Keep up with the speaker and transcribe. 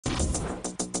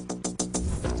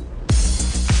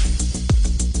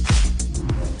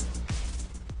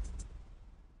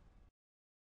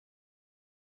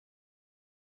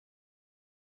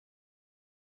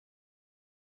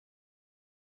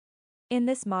In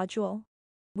this module,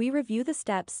 we review the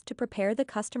steps to prepare the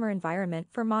customer environment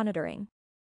for monitoring.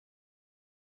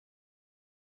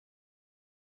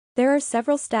 There are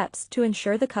several steps to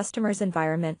ensure the customer's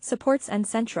environment supports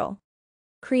N-Central.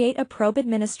 Create a probe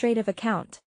administrative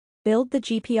account. Build the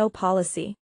GPO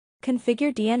policy.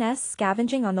 Configure DNS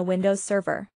scavenging on the Windows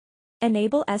Server.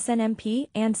 Enable SNMP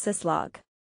and SYSLOG.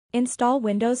 Install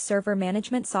Windows Server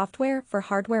Management software for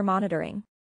hardware monitoring.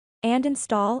 And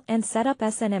install and set up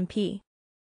SNMP.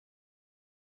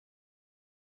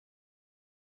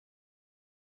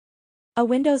 A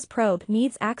Windows probe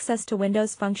needs access to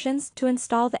Windows functions to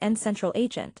install the N-Central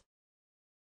agent.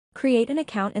 Create an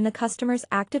account in the customer's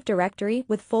Active Directory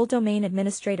with full domain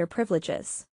administrator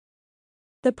privileges.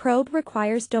 The probe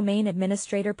requires domain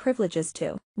administrator privileges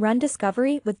to run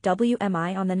discovery with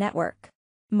WMI on the network,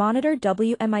 monitor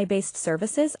WMI-based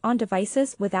services on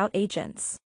devices without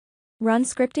agents, run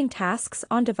scripting tasks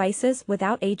on devices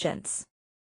without agents,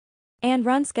 and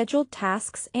run scheduled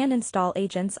tasks and install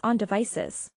agents on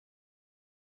devices.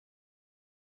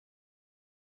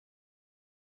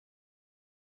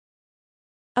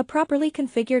 A properly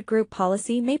configured group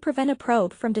policy may prevent a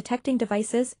probe from detecting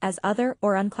devices as other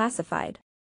or unclassified.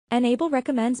 Enable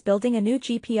recommends building a new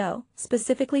GPO,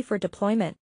 specifically for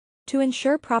deployment, to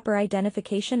ensure proper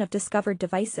identification of discovered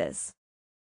devices.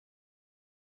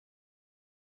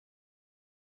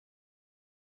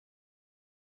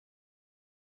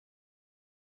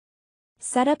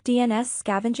 Set up DNS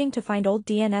scavenging to find old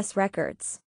DNS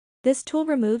records. This tool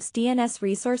removes DNS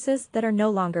resources that are no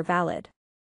longer valid.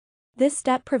 This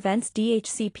step prevents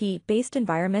DHCP-based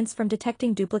environments from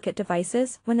detecting duplicate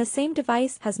devices when the same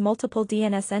device has multiple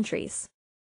DNS entries.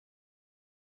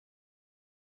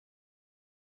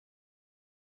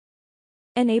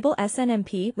 Enable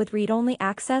SNMP with read-only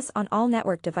access on all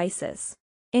network devices.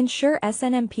 Ensure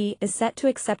SNMP is set to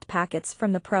accept packets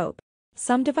from the probe.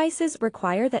 Some devices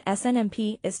require that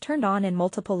SNMP is turned on in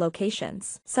multiple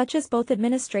locations, such as both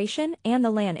administration and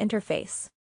the LAN interface.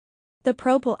 The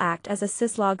probe will act as a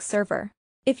SYSLOG server.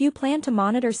 If you plan to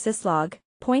monitor SYSLOG,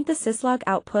 point the SYSLOG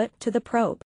output to the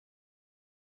probe.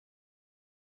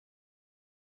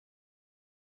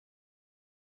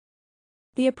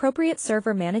 The appropriate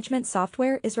server management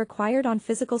software is required on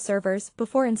physical servers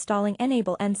before installing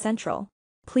Enable N-Central.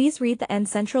 Please read the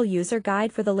N-Central user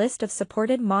guide for the list of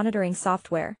supported monitoring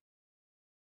software.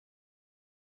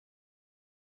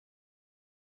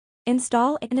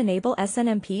 Install and enable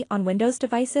SNMP on Windows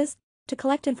devices to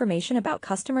collect information about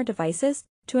customer devices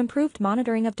to improve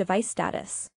monitoring of device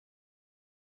status.